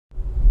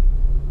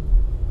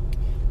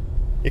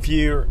If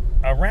you're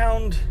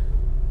around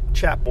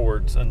chat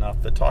boards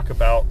enough that talk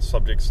about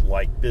subjects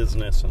like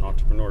business and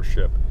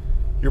entrepreneurship,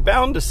 you're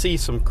bound to see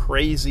some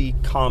crazy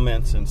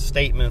comments and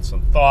statements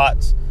and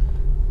thoughts.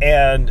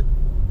 And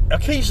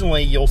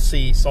occasionally you'll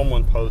see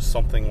someone post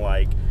something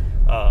like,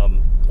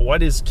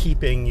 what is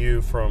keeping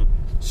you from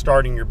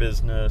starting your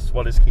business?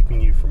 What is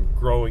keeping you from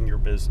growing your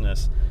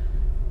business?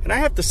 And I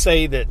have to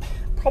say that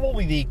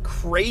probably the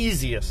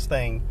craziest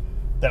thing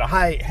that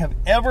I have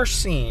ever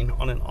seen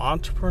on an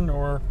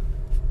entrepreneur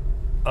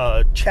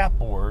chat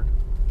board,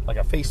 like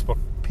a Facebook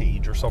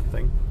page or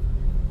something,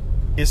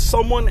 is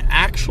someone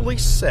actually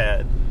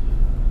said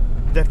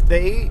that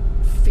they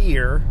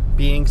fear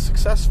being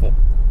successful.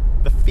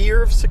 The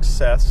fear of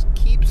success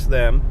keeps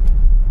them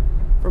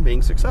from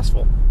being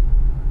successful.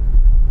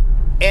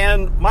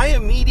 And my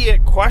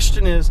immediate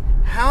question is,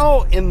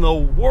 how in the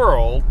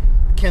world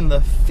can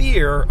the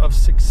fear of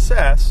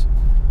success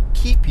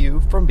keep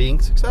you from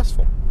being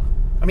successful?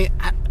 I mean,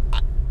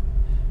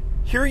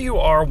 here you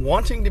are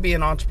wanting to be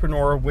an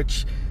entrepreneur,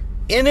 which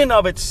in and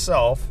of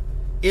itself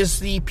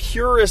is the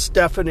purest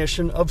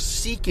definition of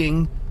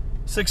seeking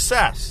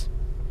success.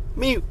 I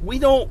mean, we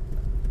don't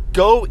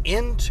go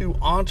into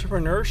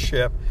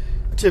entrepreneurship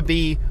to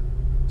be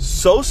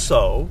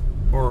so-so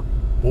or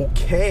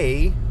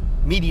okay,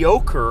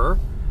 mediocre.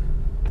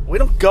 We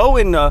don't go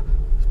into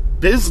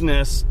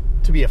business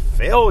to be a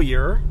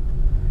failure.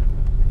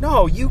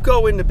 No, you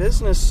go into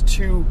business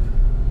to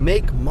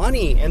make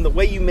money, and the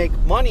way you make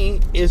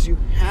money is you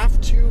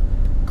have to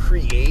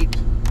create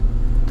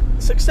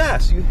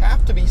success. You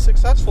have to be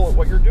successful at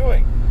what you're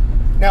doing.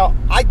 Now,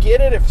 I get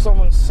it if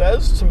someone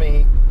says to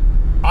me,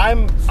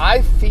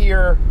 I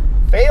fear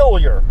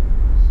failure.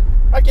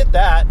 I get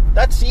that.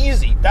 That's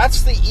easy.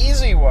 That's the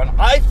easy one.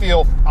 I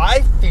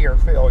fear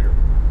failure.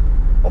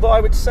 Although I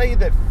would say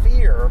that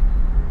fear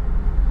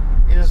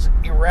is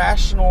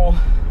irrational.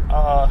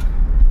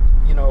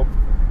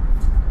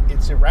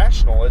 It's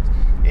irrational.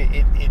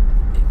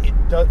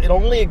 It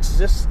only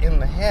exists in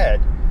the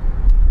head.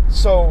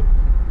 So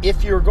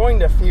if you're going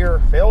to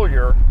fear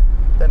failure,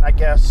 then I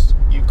guess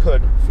you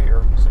could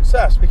fear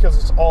success because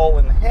it's all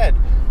in the head.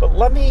 But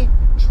let me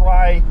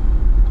try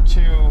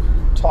to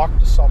talk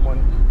to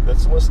someone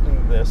that's listening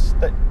to this,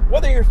 that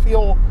whether you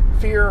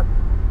fear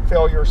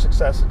failure or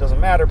success, it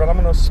doesn't matter, but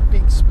I'm going to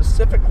speak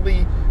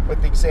specifically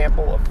with the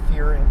example of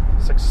fearing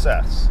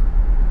success.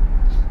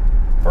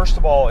 First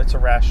of all, it's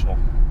irrational.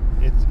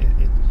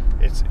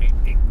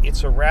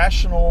 It's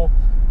irrational.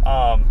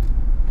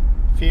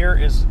 Fear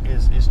is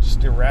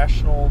just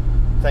irrational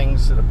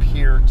things that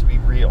appear to be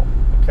real,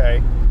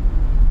 okay?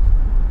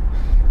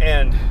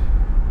 And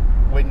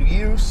when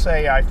you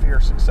say, I fear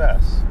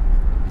success,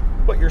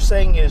 what you're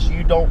saying is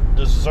you don't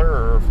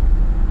deserve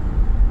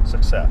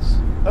success.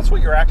 That's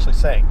what you're actually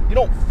saying. You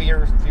don't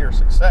fear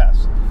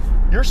success.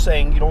 You're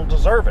saying you don't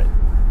deserve it.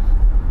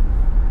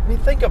 I mean,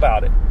 think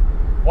about it.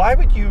 Why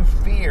would you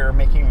fear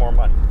making more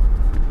money?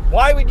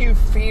 Why would you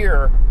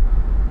fear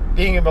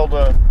being able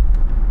to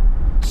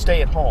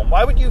stay at home?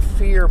 Why would you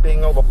fear being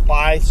able to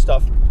buy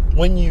stuff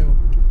when you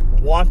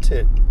want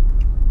it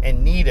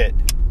and need it?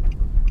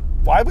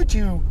 Why would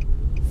you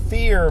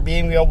fear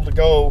being able to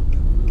go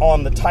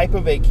on the type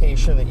of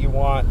vacation that you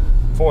want,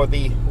 for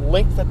the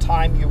length of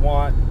time you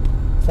want,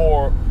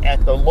 for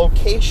at the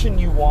location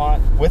you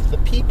want, with the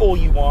people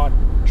you want,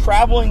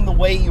 traveling the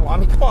way you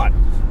want? I mean, come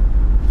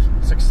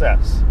on.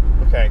 Success.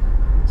 Okay.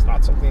 It's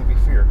not something to be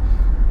feared.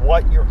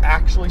 What you're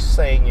actually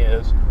saying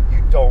is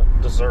you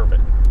don't deserve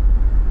it.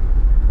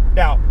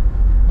 Now,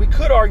 we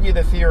could argue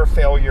that fear of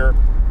failure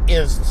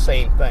is the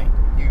same thing.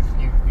 You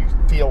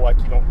feel like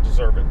you don't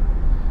deserve it.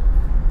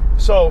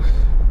 So,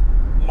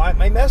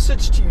 my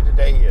message to you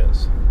today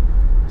is,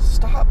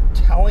 stop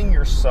telling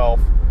yourself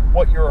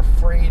what you're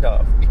afraid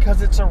of,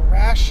 because it's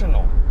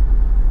irrational.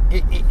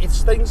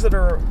 It's things that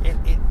are,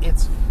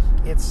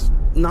 it's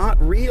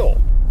not real.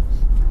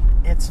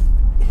 It's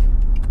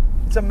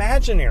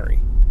imaginary,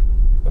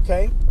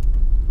 okay?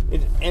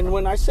 And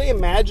when I say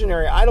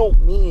imaginary, I don't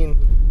mean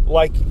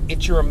like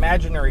it's your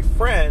imaginary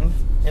friend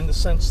in the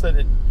sense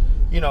that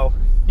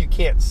you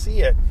can't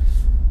see it,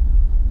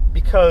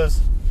 because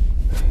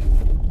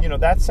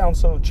that sounds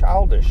so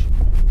childish.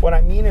 What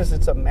I mean is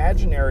it's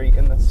imaginary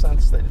in the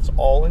sense that it's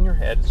all in your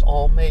head, it's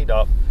all made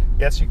up.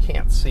 Yes, you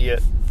can't see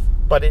it,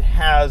 but it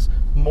has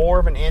more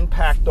of an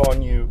impact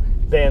on you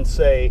than,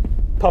 say,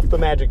 Puff the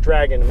Magic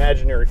Dragon,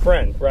 imaginary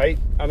friend, right?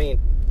 I mean,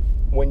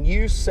 when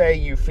you say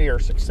you fear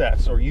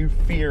success or you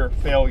fear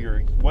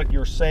failure, what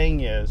you're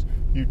saying is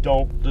you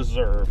don't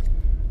deserve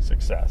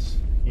success.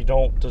 You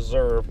don't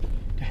deserve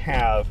to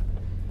have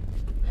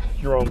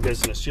your own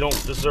business. You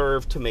don't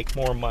deserve to make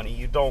more money.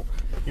 You don't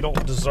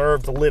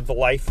deserve to live the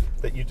life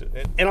that you do.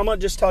 And I'm gonna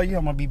just tell you,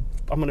 I'm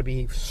gonna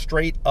be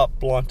straight up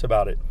blunt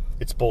about it.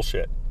 It's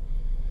bullshit.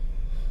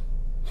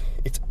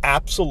 It's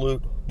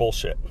absolute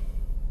bullshit.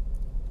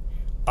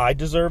 I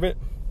deserve it.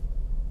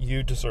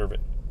 You deserve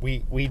it.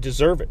 We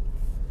deserve it.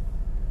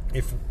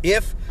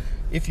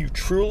 If you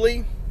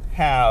truly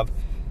have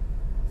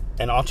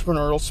an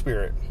entrepreneurial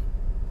spirit,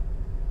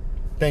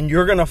 then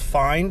you're going to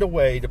find a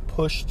way to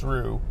push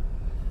through,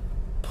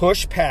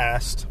 push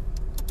past,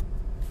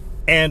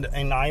 and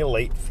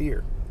annihilate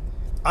fear.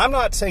 I'm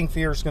not saying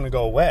fear is going to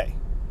go away.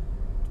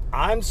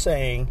 I'm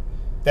saying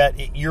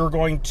that you're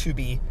going to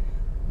be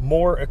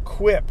more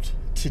equipped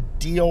to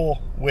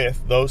deal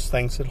with those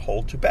things that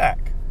hold you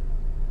back.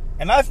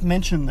 And I've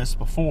mentioned this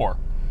before.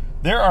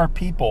 There are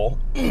people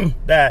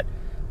that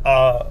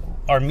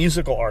are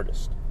musical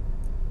artists.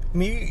 I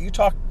mean, you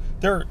talk,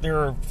 there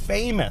are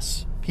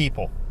famous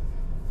people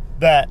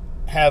that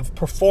have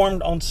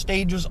performed on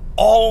stages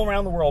all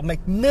around the world,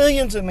 make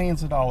millions and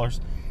millions of dollars,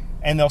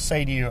 and they'll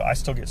say to you, I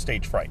still get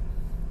stage fright.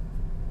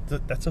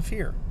 That's a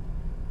fear.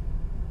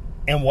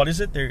 And what is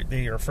it?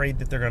 They're afraid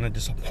that they're going to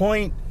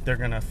disappoint. They're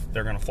going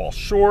to fall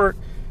short.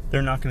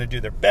 They're not going to do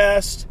their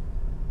best.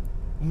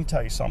 Let me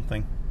tell you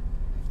something.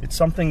 It's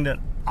something that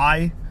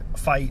I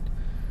fight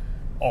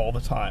all the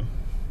time.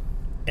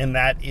 And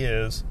that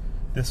is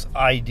this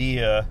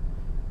idea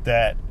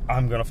that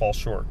I'm going to fall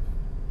short.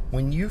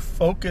 When you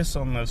focus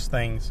on those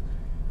things,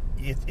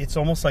 it's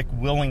almost like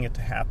willing it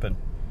to happen.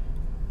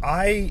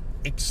 I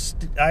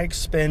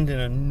expend an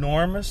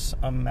enormous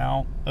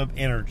amount of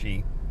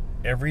energy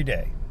every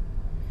day,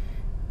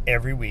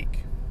 every week,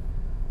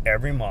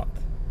 every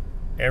month,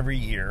 every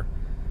year,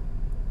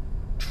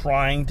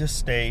 trying to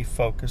stay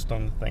focused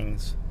on the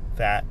things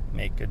that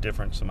make a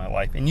difference in my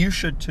life. And you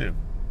should too.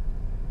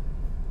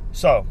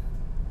 So,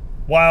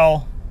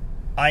 while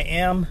I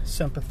am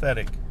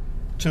sympathetic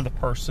to the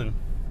person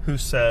who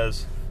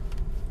says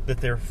that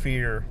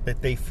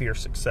they fear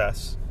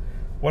success,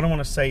 what I want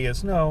to say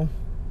is, no,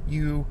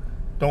 you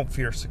don't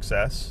fear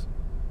success.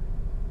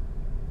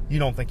 You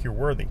don't think you're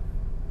worthy.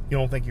 You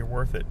don't think you're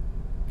worth it.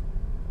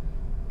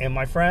 And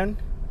my friend,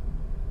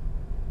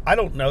 I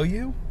don't know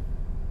you.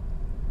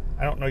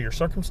 I don't know your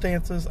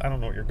circumstances. I don't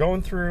know what you're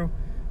going through.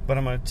 But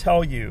I'm going to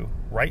tell you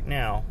right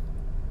now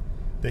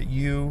that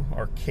you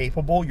are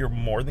capable. You're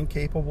more than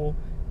capable.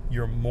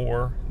 You're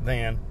more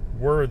than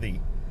worthy.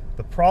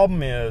 The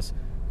problem is,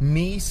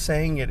 me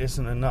saying it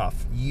isn't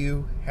enough.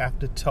 You have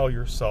to tell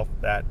yourself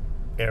that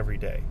every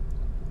day.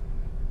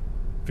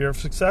 Fear of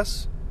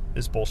success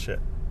is bullshit.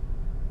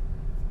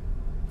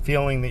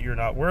 Feeling that you're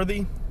not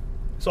worthy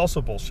is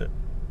also bullshit.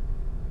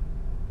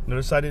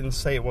 Notice I didn't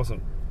say it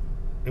wasn't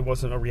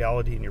a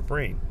reality in your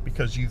brain,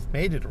 because you've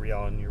made it a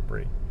reality in your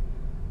brain.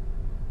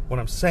 What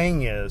I'm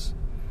saying is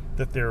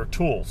that there are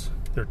tools,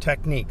 there are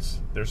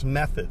techniques, there's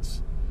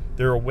methods,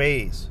 there are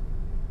ways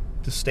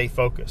to stay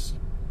focused.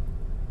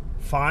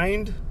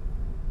 Find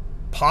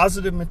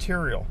positive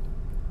material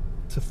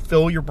to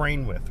fill your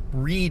brain with.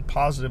 Read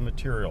positive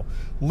material.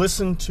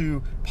 Listen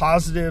to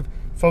positive,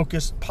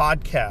 focused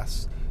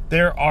podcasts.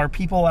 There are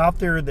people out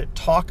there that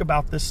talk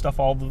about this stuff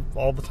all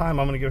the time.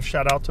 I'm going to give a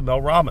shout out to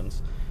Mel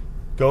Robbins.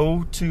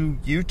 Go to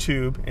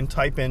YouTube and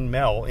type in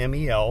Mel,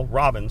 M-E-L,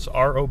 Robbins,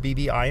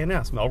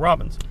 R-O-B-B-I-N-S, Mel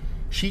Robbins.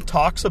 She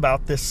talks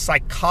about this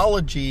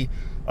psychology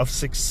of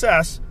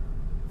success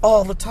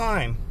all the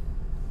time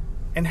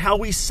and how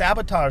we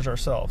sabotage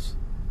ourselves.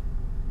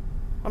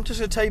 I'm just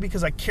going to tell you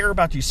because I care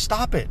about you.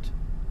 Stop it.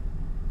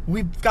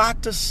 We've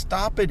got to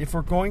stop it. If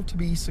we're going to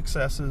be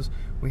successes,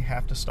 we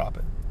have to stop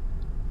it.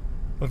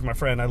 Look, my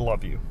friend, I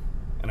love you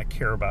and I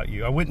care about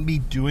you. I wouldn't be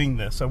doing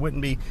this. I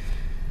wouldn't be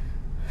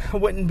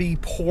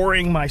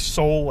pouring my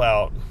soul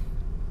out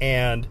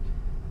and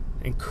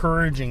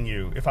encouraging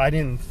you if I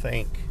didn't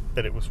think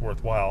that it was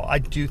worthwhile. I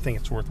do think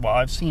it's worthwhile.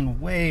 I've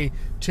seen way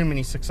too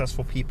many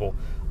successful people.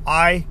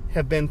 I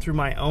have been through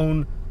my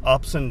own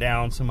ups and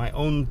downs and my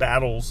own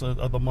battles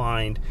of the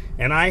mind,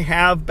 and I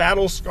have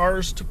battle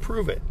scars to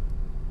prove it.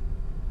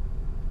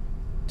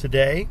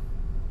 Today,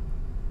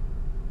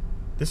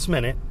 this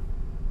minute,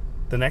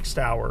 the next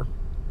hour,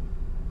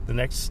 the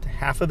next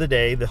half of the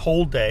day, the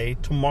whole day,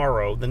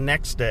 tomorrow, the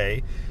next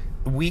day,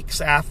 weeks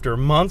after,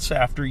 months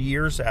after,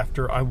 years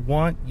after, I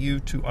want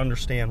you to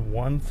understand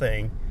one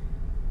thing.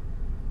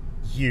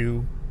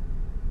 You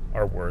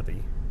are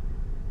worthy.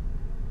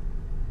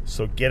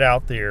 So get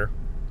out there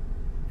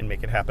and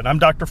make it happen. I'm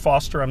Dr.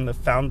 Foster. I'm the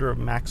founder of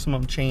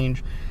Maximum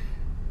Change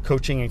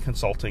Coaching and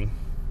Consulting.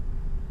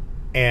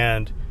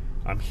 And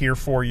I'm here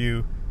for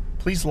you.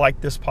 Please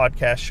like this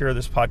podcast, share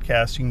this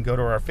podcast. You can go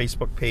to our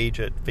Facebook page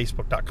at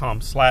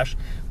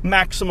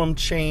facebook.com/Maximum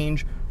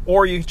Change,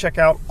 or you can check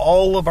out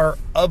all of our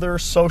other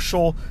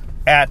social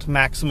at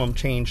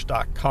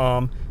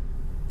MaximumChange.com.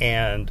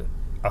 And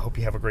I hope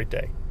you have a great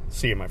day.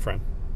 See you, my friend.